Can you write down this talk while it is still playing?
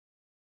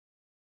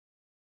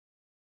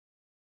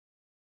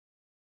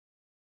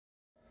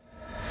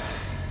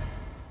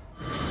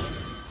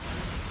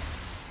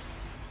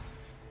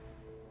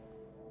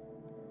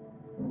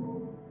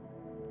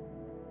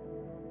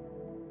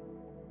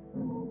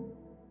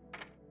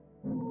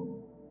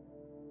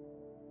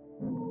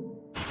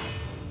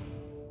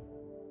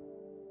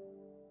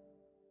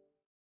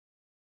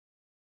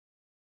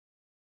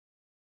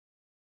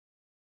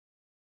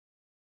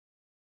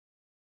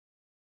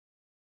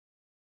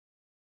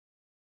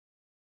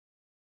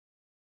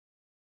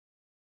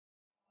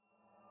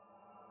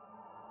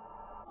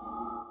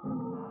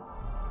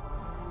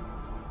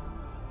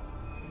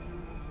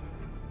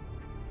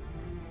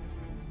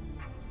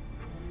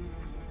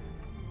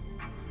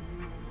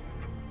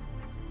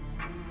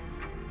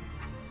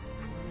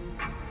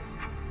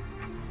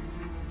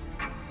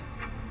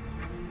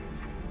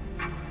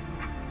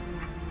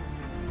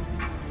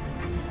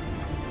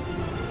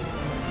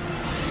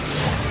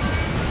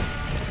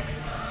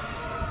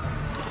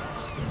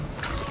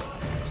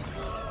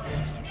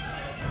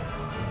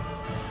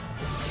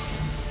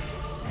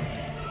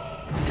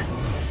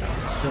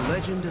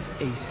Legend of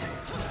Aesir.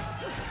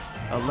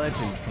 A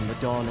legend from the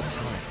dawn of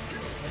time.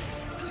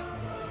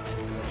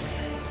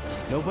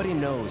 Nobody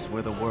knows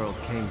where the world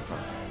came from.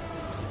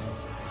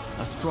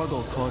 A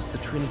struggle caused the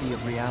trinity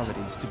of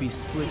realities to be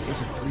split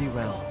into three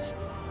realms: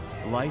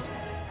 light,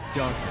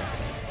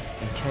 darkness,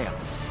 and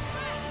chaos.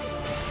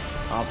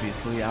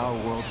 Obviously, our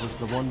world was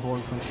the one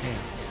born from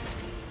chaos.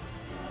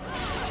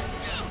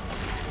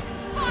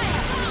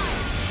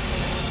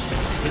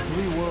 The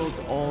three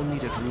worlds all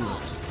needed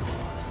rulers,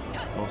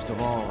 most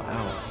of all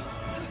ours.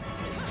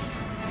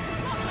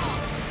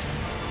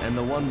 And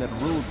the one that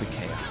ruled the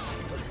chaos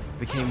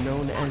became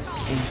known as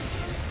Aesir.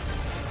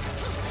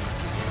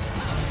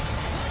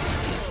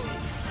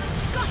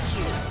 Got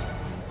you!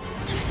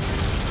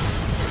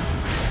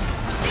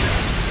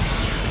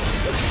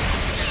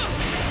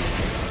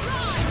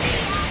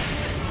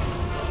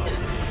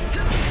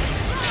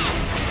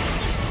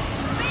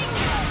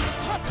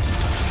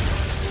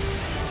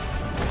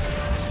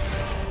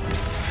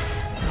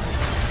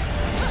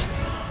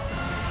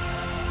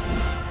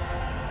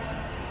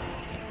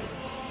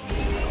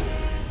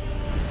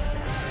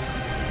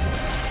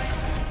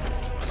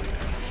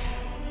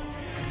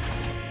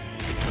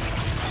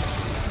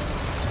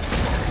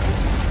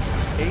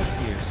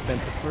 Aesir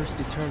spent the first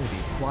eternity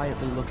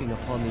quietly looking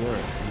upon the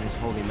earth from his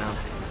holy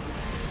mountain.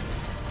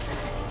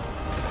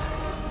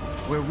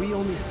 Where we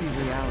only see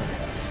reality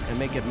and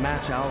make it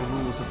match our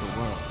rules of the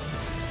world,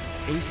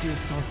 Aesir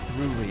saw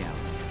through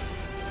reality,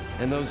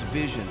 and those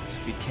visions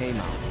became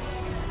our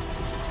world.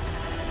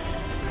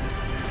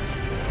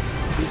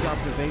 These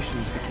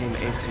observations became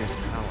Aesir's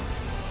power.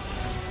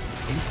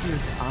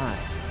 Aesir's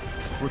eyes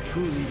were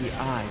truly the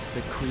eyes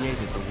that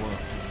created the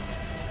world.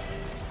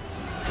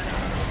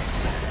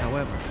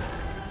 However,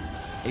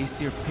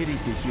 Aesir pitied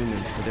the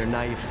humans for their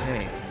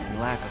naivete and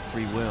lack of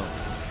free will.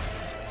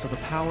 So the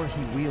power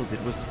he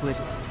wielded was split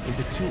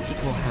into two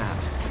equal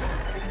halves,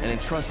 and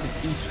entrusted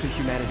each to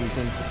humanity's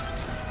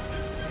instincts: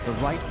 the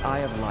right eye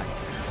of light,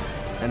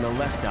 and the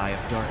left eye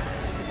of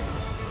darkness.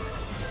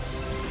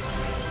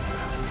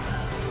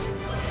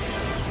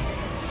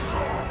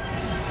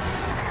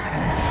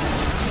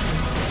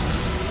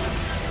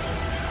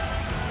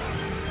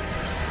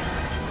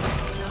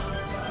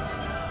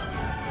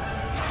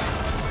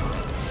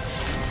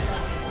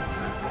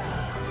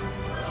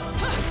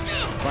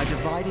 By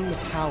dividing the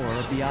power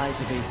of the eyes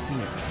of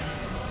Aesir,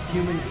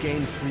 humans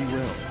gained free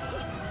will.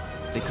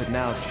 They could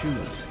now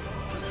choose.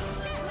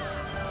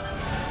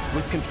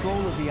 With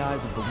control of the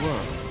eyes of the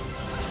world,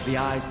 the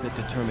eyes that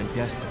determine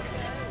destiny,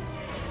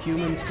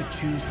 humans could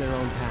choose their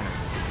own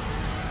paths.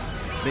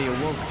 They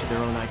awoke to their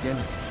own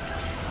identities.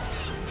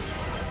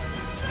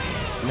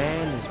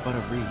 Man is but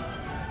a reed,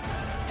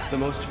 the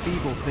most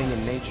feeble thing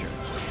in nature,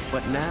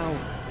 but now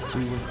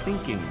we were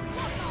thinking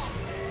reeds.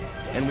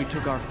 And we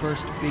took our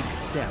first big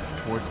step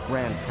towards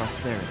grand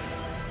prosperity.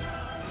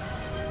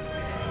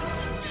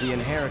 The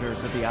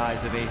inheritors of the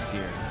eyes of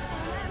Aesir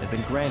have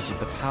been granted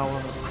the power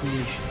of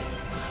creation.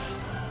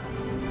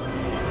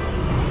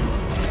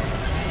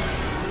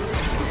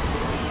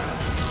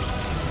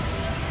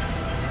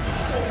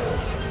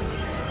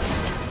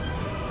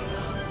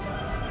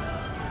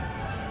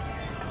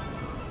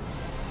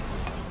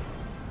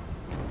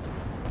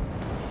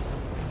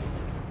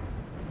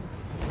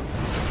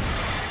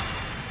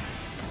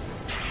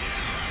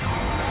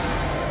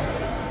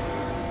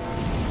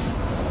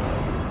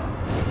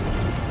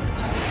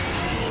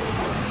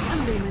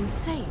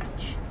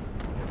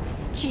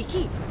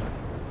 Cheeky.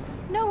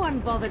 No one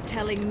bothered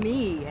telling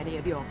me any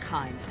of your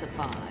kind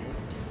survived.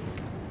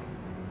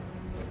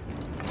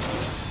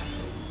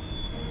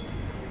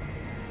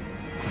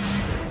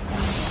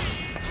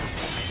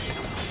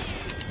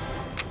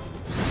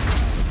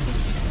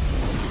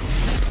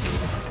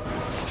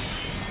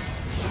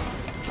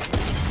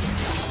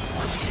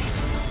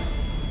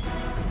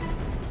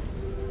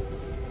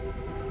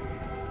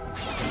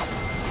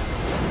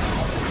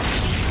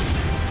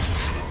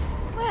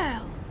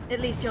 At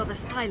least you're the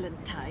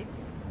silent type.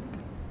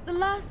 The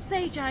last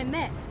sage I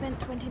met spent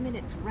 20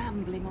 minutes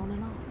rambling on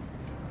and on.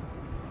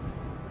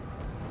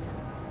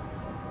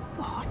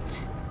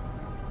 What?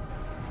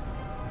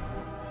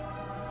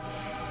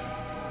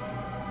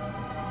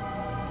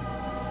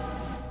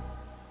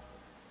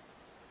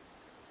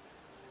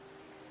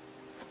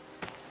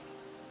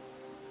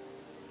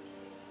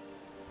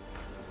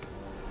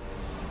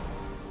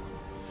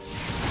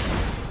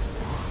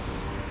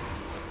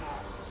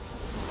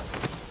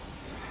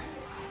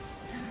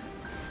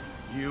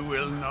 You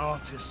will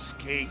not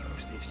escape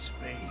this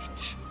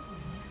fate.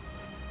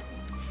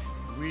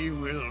 We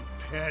will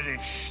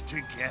perish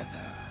together.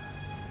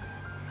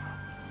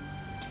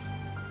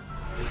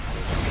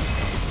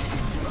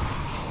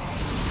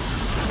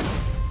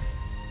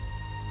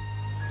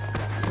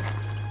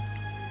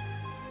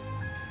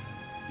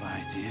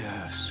 My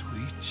dear,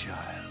 sweet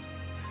child,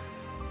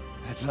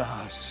 at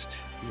last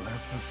you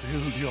have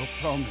fulfilled your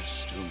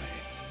promise to me.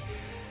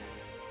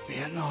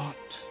 Fear not.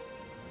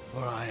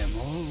 For I am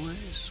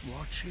always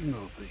watching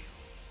over you.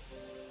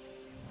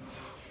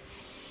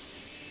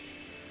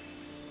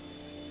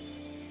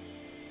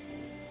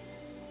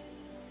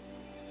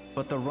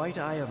 But the right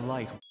eye of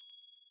light...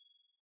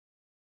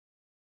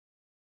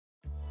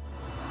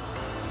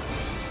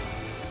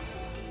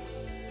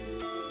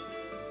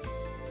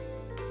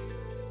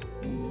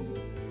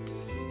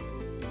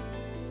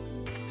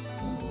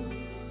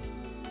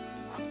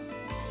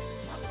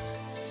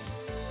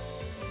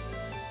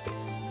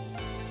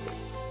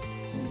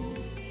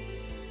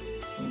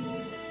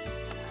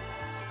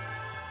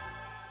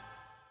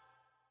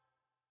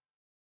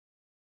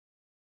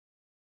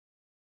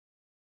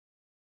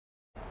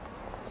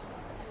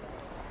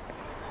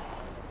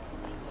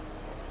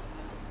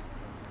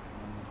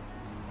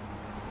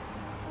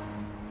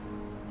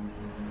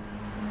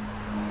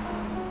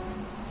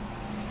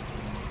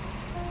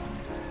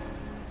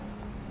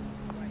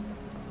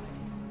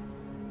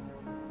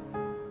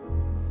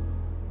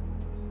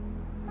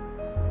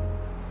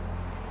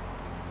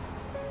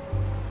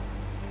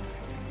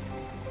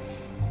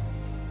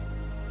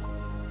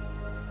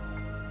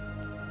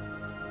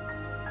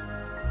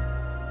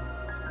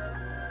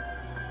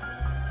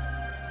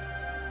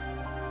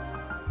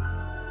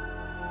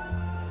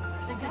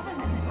 The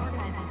government has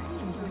organized a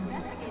team to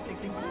investigate the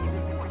continued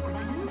reports of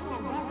unusual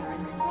weather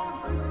and strong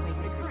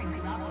earthquakes occurring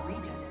throughout the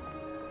region.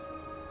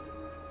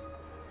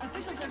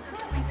 Officials are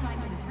currently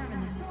trying to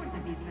determine the source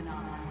of these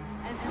phenomena,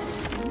 as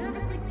citizens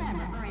nervously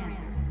clamor for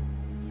answers.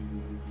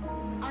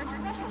 Our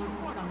special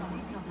report on the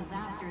regional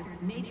disasters,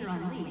 Nature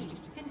Unleashed,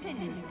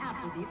 continues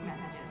after these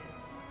messages.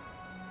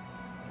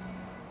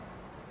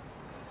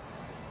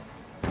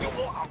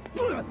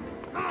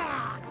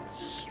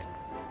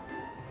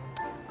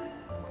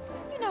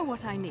 You know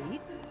what I need?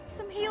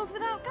 Some heels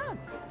without guns.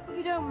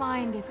 You don't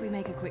mind if we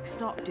make a quick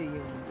stop, do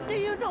you, Enzo? Do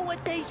you know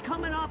what day's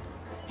coming up?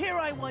 Here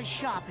I was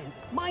shopping,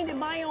 minding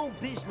my own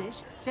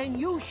business, then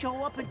you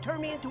show up and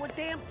turn me into a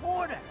damn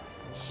porter.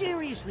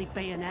 Seriously,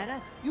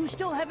 Bayonetta, you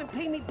still haven't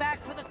paid me back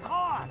for the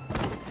car.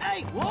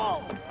 Hey,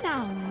 whoa!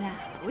 Now,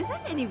 is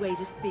that any way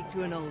to speak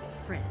to an old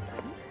friend?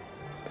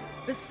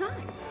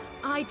 Besides,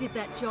 I did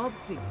that job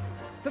for you.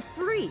 For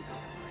free,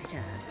 might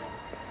add.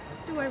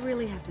 Do I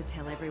really have to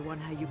tell everyone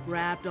how you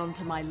grabbed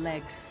onto my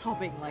leg,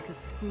 sobbing like a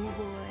schoolboy?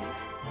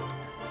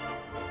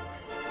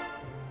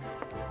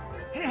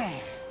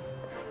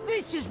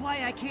 This is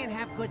why I can't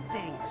have good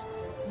things.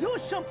 You're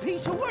some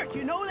piece of work,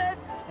 you know that?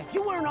 If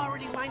you weren't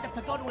already lined up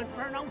to go to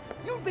Inferno,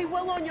 you'd be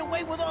well on your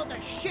way with all the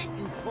shit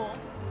you pull.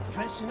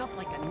 Dressing up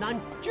like a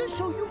nun just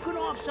so you could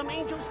off some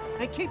angels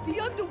and keep the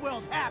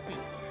underworld happy.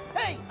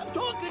 Hey, I'm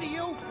talking to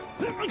you.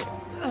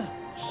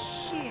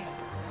 Shit.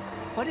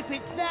 But if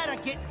it's that or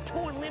getting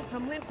torn limb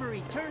from limb for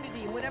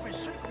eternity in whatever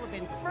circle of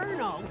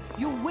Inferno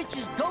you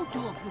witches go to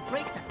if you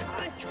break the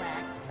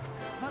contract,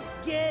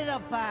 forget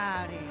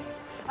about it.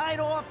 I'd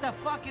off the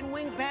fucking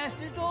wing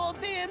bastards all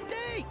damn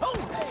day. Oh,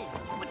 hey,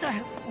 what the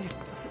hell?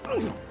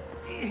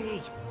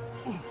 Hey.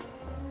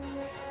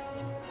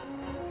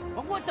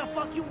 But what the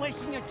fuck you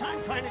wasting your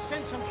time trying to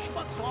send some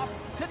schmucks off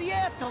to the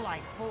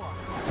afterlife for?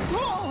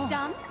 Oh.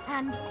 Done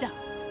and done.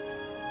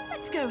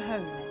 Let's go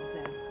home,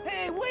 Enzo.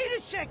 Hey, wait a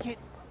second.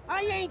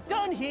 I ain't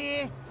done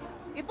here.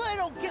 If I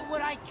don't get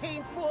what I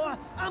came for,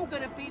 I'm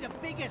gonna be the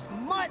biggest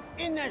mutt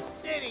in the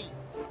city.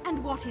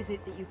 And what is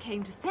it that you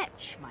came to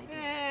fetch, my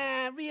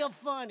dear? Real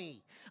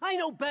funny. I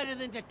know better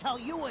than to tell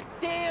you a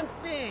damn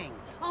thing.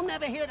 I'll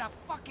never hear the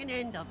fucking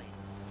end of it.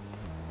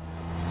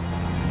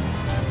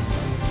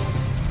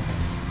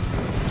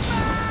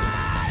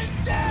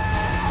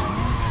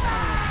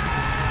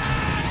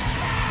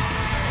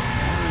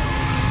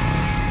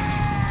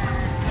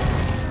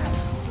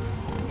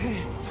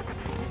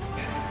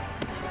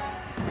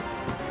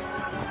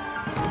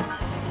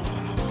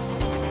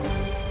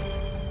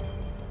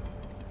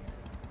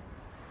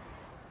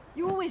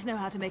 You always know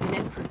how to make an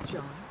entrance,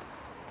 John.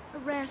 A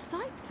rare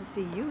sight to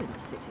see you in the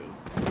city.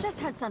 Just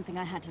had something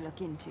I had to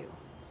look into.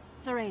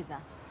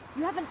 Cereza,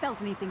 you haven't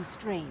felt anything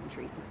strange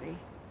recently?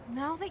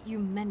 Now that you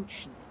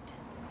mention it,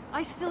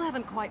 I still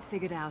haven't quite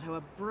figured out how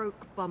a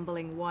broke,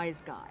 bumbling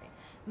wise guy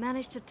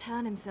managed to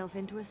turn himself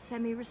into a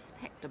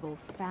semi-respectable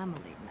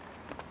family man.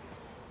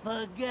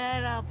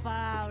 Forget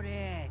about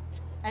it.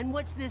 And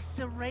what's this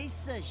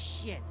Cereza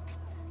shit?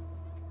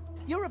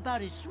 You're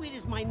about as sweet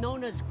as my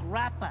Nona's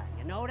grappa,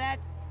 you know that?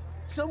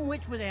 Some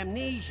witch with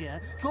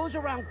amnesia goes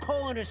around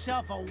calling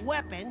herself a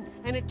weapon,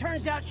 and it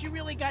turns out she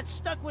really got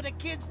stuck with a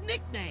kid's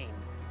nickname.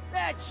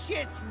 That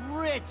shit's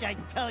rich, I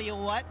tell you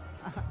what.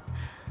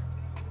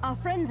 Our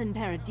friends in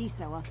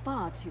Paradiso are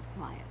far too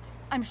quiet.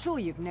 I'm sure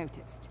you've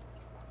noticed.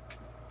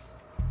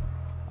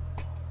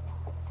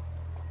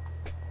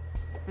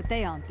 But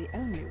they aren't the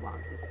only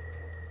ones.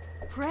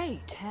 Pray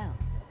tell.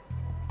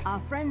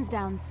 Our friends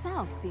down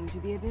south seem to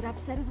be a bit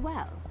upset as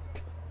well.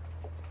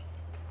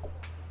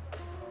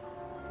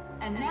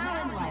 And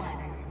now in life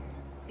news,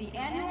 the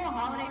annual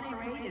holiday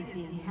parade is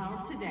being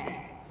held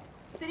today.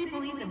 City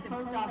police have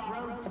closed off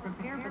roads to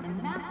prepare for the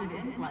massive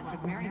influx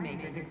of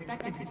merrymakers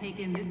expected to take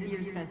in this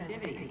year's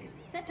festivities,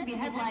 set to be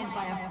headlined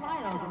by a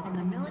flyover from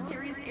the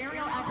military's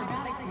aerial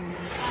acrobatics unit.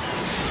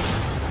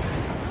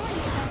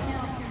 According to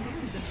Channel 2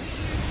 News, the this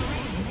year's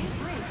parade may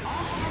break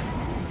all time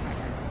attendance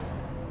records.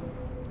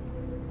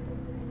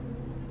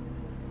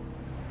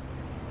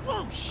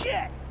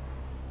 shit!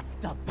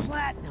 The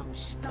Platinum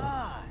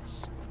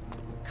Stars.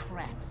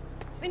 Crap.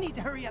 I need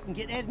to hurry up and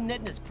get Ed and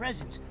Edna's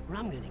presents, or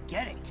I'm gonna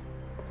get it.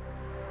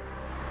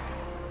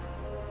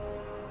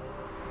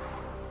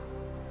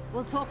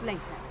 We'll talk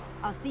later.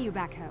 I'll see you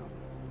back home.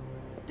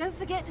 Don't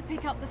forget to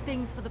pick up the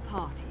things for the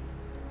party.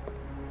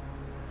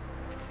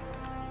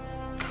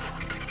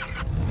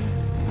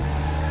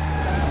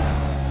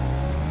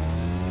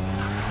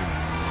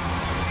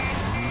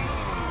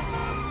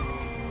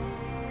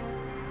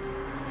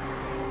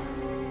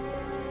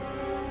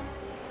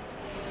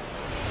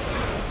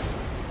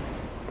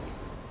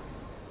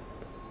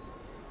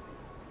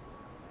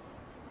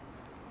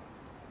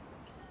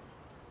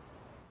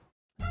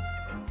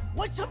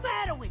 What's the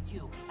matter with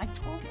you? I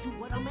told you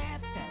what I'm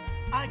after.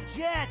 A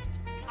jet!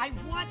 I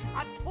want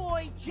a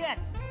toy jet!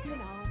 You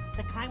know,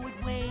 the kind with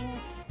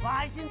wings,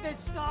 flies in the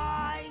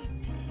sky.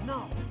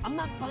 No, I'm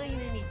not buying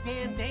any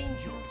damned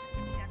angels.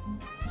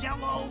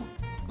 Yellow,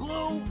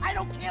 blue, I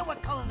don't care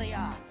what color they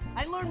are.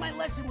 I learned my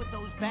lesson with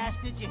those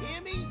bastards, you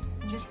hear me?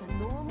 Just a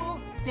normal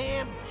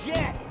damn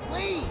jet,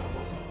 please!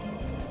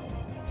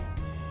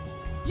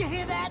 You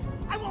hear that?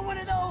 I want one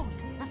of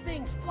those! The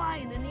thing's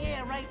flying in the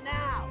air right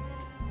now.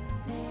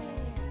 There,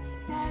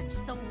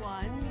 that's the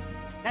one.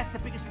 That's the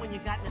biggest one you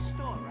got in the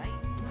store, right?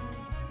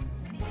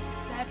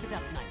 Wrap it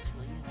up nice,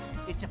 will you?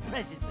 It's a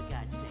present, for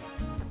God's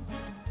sakes.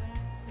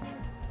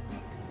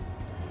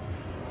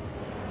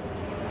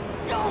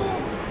 Yo!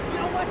 You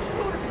know what?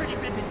 Screw the pretty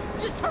ribbon.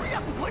 Just hurry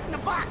up and put it in the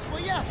box, will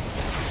ya?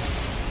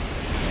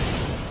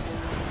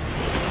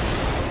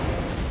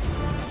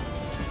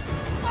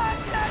 Fuck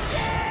the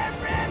damn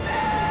ribbon!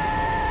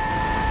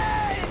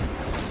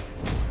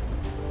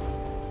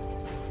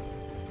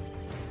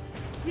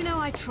 You know,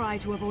 I try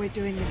to avoid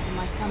doing this in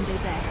my Sunday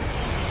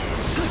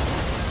best.